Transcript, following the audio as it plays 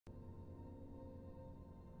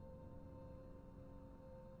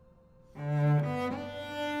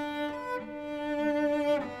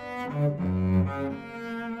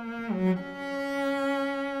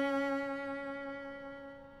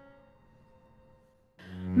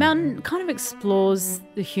Mountain kind of explores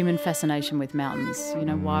the human fascination with mountains, you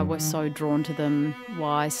know, why we're so drawn to them,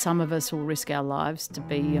 why some of us will risk our lives to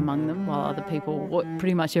be among them, while other people,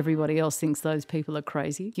 pretty much everybody else thinks those people are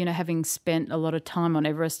crazy. You know, having spent a lot of time on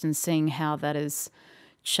Everest and seeing how that has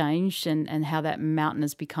changed and how that mountain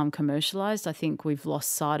has become commercialised, I think we've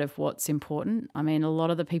lost sight of what's important. I mean, a lot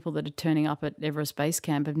of the people that are turning up at Everest Base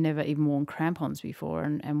Camp have never even worn crampons before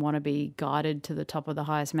and want to be guided to the top of the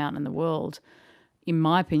highest mountain in the world, in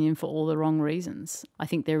my opinion, for all the wrong reasons. I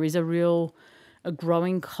think there is a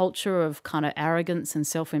growing culture of kind of arrogance and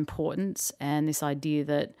self-importance, and this idea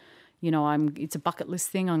that, you know, it's a bucket list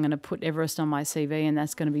thing. I'm going to put Everest on my CV and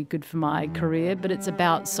that's going to be good for my career. But it's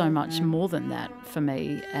about so much more than that for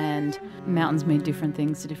me. And mountains mean different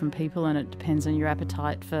things to different people, and it depends on your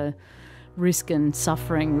appetite for risk and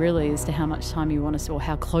suffering, really, as to how much time you want to, or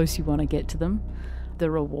how close you want to get to them.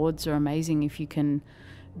 The rewards are amazing if you can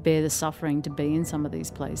bear the suffering to be in some of these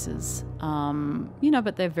places. You know,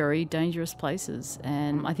 but they're very dangerous places.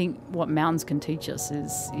 And I think what mountains can teach us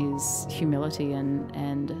is humility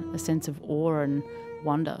and a sense of awe and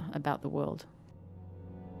wonder about the world.